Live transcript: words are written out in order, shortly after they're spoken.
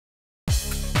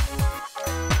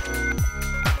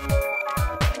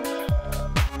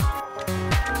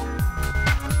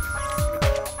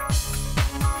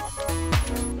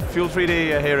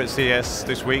Fuel3D are here at CES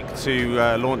this week to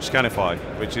launch Scanify,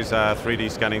 which is our 3D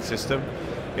scanning system.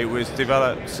 It was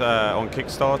developed on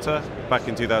Kickstarter back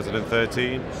in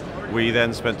 2013. We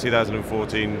then spent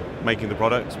 2014 making the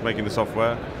product, making the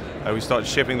software. We started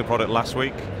shipping the product last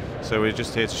week, so we're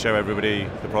just here to show everybody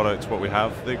the product, what we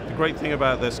have. The great thing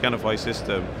about the Scanify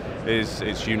system is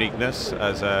its uniqueness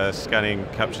as a scanning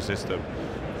capture system.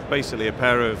 Basically a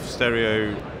pair of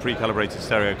pre-calibrated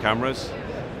stereo cameras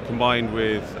combined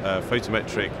with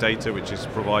photometric data which is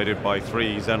provided by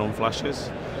 3 xenon flashes.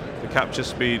 The capture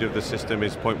speed of the system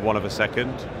is 0.1 of a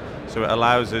second, so it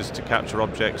allows us to capture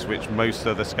objects which most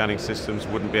other scanning systems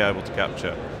wouldn't be able to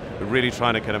capture. We're really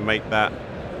trying to kind of make that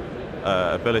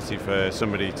ability for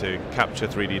somebody to capture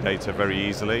 3D data very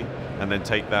easily and then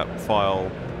take that file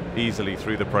easily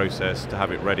through the process to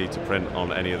have it ready to print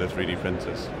on any of the 3D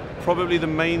printers. Probably the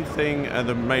main thing and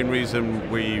the main reason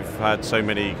we've had so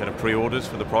many kind of pre-orders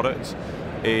for the product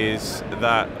is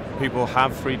that people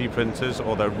have 3D printers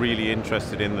or they're really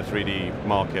interested in the 3D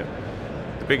market.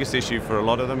 The biggest issue for a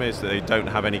lot of them is that they don't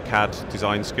have any CAD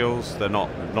design skills. They're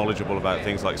not knowledgeable about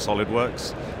things like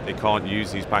SolidWorks. They can't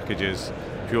use these packages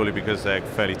purely because they're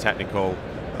fairly technical.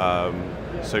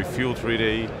 So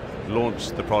Fuel3D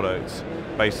launched the product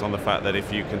based on the fact that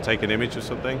if you can take an image of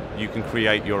something, you can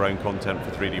create your own content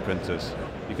for 3D printers.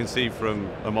 You can see from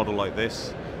a model like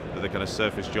this that the kind of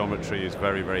surface geometry is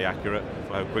very, very accurate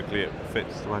for how quickly it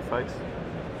fits to my face.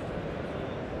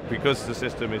 Because the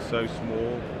system is so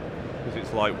small, because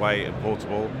it's lightweight and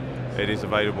portable, it is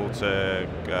available to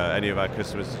any of our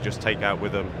customers to just take out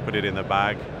with them, put it in their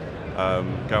bag,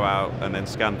 go out and then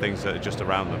scan things that are just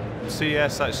around them.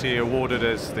 CES actually awarded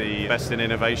us the Best in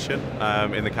Innovation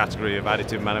in the category of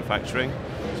Additve Manufacturing.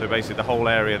 So basically the whole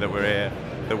area that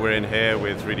we're in here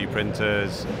with 3D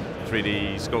printers,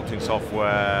 3D sculpting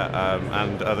software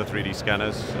and other 3D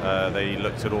scanners, they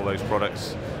looked at all those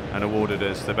products and awarded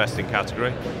us the Best in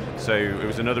category. So it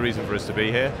was another reason for us to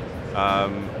be here.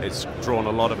 It's drawn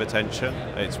a lot of attention,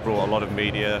 it's brought a lot of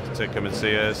media to come and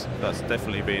see us. That's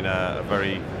definitely been a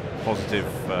very positive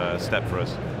step for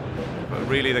us. But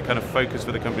really the kind of focus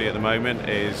for the company at the moment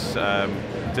is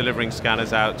delivering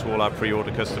scanners out to all our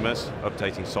pre-order customers,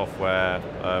 updating software,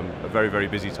 a very, very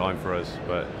busy time for us,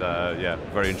 but yeah,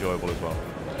 very enjoyable as well.